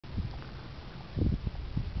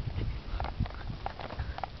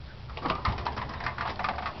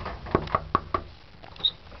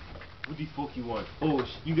fuck you want? Oh,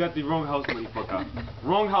 you got the wrong house, motherfucker.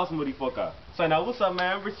 Wrong house, motherfucker. So now, what's up,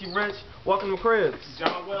 man? Richie Rich, welcome to Cribs.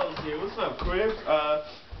 John Wells here. What's up, Cribs?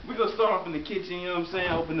 We're gonna start off in the kitchen, you know what I'm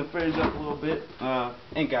saying? Open the fridge up a little bit.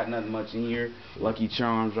 Ain't got nothing much in here. Lucky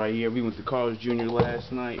Charms right here. We went to Carl's Jr.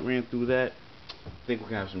 last night, ran through that. I think we're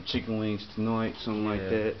gonna have some chicken wings tonight, something like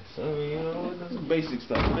that. So, you know, That's some basic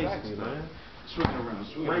stuff. basically, man. Swinging around,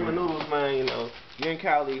 Ramen noodles, man, you know. You're in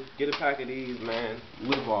Cali, get a pack of these, man.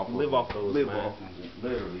 Live off those, Live man. off them,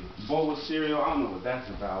 literally. Bowl of cereal, I don't know what that's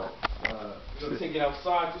about. We're gonna take it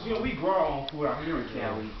outside, because, you know, we grow our own food out here in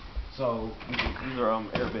Cali. So, these are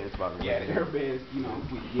airbeds, by the way. yeah, the airbeds, you know,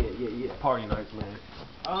 yeah. Party nights, man.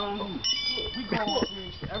 We go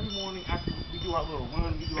on every morning after we do our little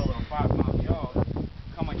run, we do our little 5-mile jog.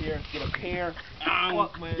 Come on here, get a pear.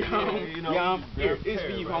 Fuck, man. You know, here, it's for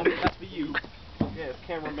you, homie. That's for you. Yes,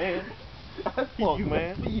 cameraman. Fuck,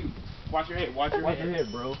 man. For you. Watch your head, watch your head,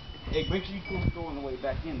 bro. Hey, make sure you keep going the way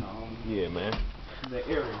back in, though, homie. Yeah, man. The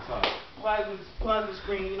air inside. Plasma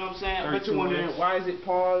screen, you know what I'm saying? I bet you 32 wondering, inch. why is it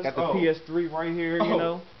paused? Got the PS3 right here, you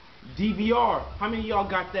know. DVR. How many of y'all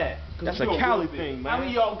got that? That's a Cali thing, man. How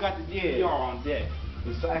many of y'all got the DVR on deck?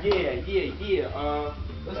 Exactly. Yeah.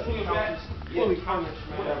 Let's swing it back. Fully furnished,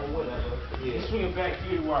 man. Whatever. Yeah. Let's swing it back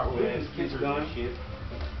here to our business Kids kitchen. done. Shit.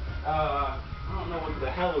 I don't know what the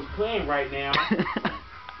hell is playing right now.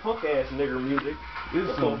 Punk ass nigger music. This is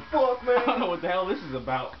What some the fuck, man? I don't know what the hell this is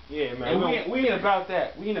about. Yeah, man. And we ain't about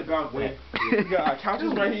that. We ain't about that. We got our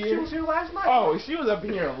couches right here. She was here last night. Oh, she was up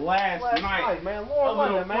here last night, man. A Lord,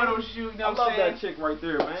 little man. photo shoot, you know I what love I'm saying? that chick right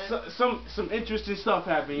there, man. Some interesting stuff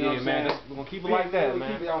happening, you know what I'm man. saying? We're gonna keep it like that, we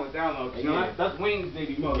man. keep it on the down low. You know, Yeah. that's Wings'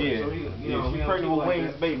 baby mother. Yeah. So he, you know, she's pregnant with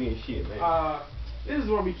Wings, baby and shit, man. This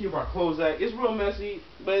is where we keep our clothes at. It's real messy,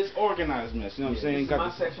 but it's organized mess. You know what I'm saying? This is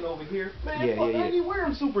my section over here. Man, Yeah, fuck, yeah. I ain't even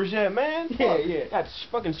wearing supers yet, man. Yeah, Fuck. yeah. Got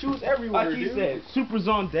fucking shoes everywhere, Like he dude. said, Supers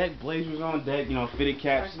on deck, Blazers on deck, you know, fitted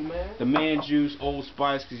caps, Exactly, man. the man juice, Old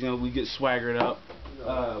Spice, because, you know, we get swaggered up.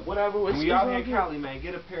 Whatever. When It's we out here in Cali, man.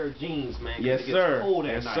 Get a pair of jeans, man. 'Cause Yes, it gets sir. Cold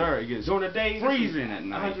at Yes, night. sir. It gets During the days, freezing at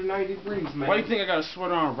night. 190 degrees, man. Why do you think I got a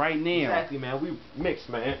sweater on right now? Exactly, man. We mixed,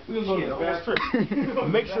 man. We gonna go to the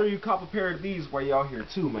bathroom. Make sure you cop a pair of these while y'all here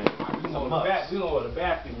too, man. We gonna go to the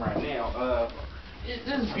bathroom right now. This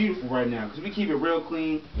is beautiful right now because we keep it real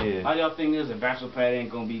clean. Yeah. All y'all think is a bachelor pad ain't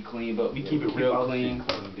gonna be clean, but we keep it real all clean. shit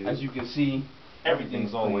clean, dude. As you can see,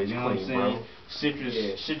 everything's always clean, you know what I'm clean, saying? bro.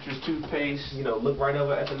 Citrus toothpaste. You know, look right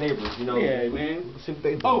over at the neighbors. You know. Yeah, man. See what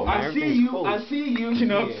they do, Oh, man. I see Everything's you. cool. I see you. You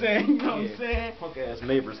know what I'm saying? You know what Yeah. I'm saying? Punk ass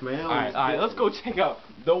neighbors, man. All right. Let's go check out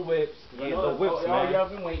the whips. Yeah, the whips, all man. y'all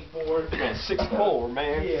been waiting for. Man, 6'4",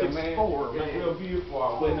 man. Yeah, 6'4", man. It's real beautiful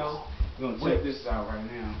out Whips. there. We're gonna check this out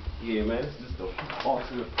right now. Yeah, man. This is the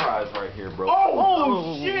ultimate prize right here, bro.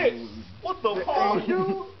 Oh shit! What the fuck, dude?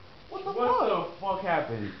 What the What fuck? the fuck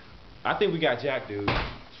happened? I think we got Jack, dude.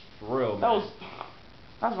 For real, man.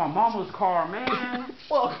 That's my mama's car, man.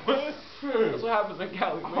 Fuck, man. That's what happens in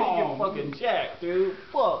Cali, man. You get fucking jacked, dude.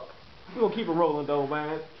 Fuck. We gonna keep it rolling, though,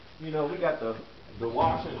 man. You know, we got the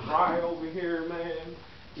wash and dry over here, man.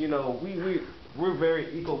 You know, we're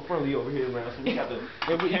very eco-friendly over here, man. So we got the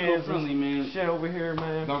Yeah, we cans eco-friendly, and man. shit over here,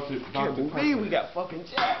 man. Can't believe Pepper. we got fucking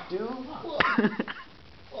Jack, dude. Fuck.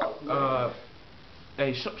 Fuck, man.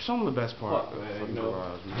 Hey, show them the best part. Fuck, man, of you the know.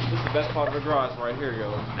 garage, man. This is the best part of the garage right here, yo.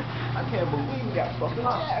 I can't believe we got fucking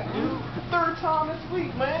Jack, dude. Third time this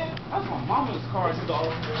week, man. That's my mama's car.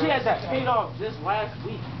 She had that paid off just last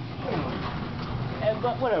week.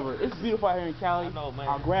 But whatever, it's beautiful out here in Cali. I know, man.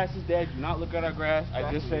 Our grass is dead. Do not look at our grass.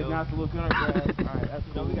 I just said not to look at our grass. Alright, that's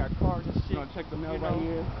cool. We got cars and shit. We're gonna check the mail right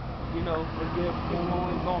here. You know, let's get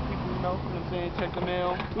going people, you know what I'm saying? Check the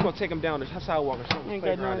mail. We're gonna take them down the sidewalk or something. Ain't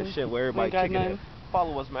got Playground and nothing. shit where everybody Ain't got kicking it. nothing.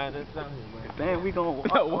 Follow us, man. It's down here, man. Man, we gonna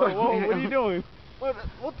What are you doing? What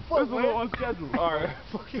the fuck, This is a man? little unscheduled. Alright.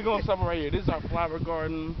 We're going something right here. This is our flower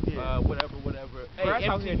garden. Whatever. Hey, Grass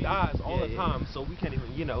house here MTV dies all the yeah. time, so we can't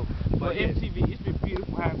even, you know. But yeah. MTV, it's been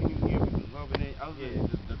beautiful having you here. We've been loving it. Other than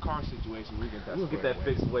the car situation, we get that. We'll get that squared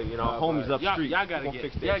away. fixed away, you know. Homies up street. Y'all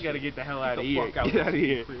gotta get the hell out of here. Get out of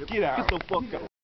here. Get out. Get the fuck out.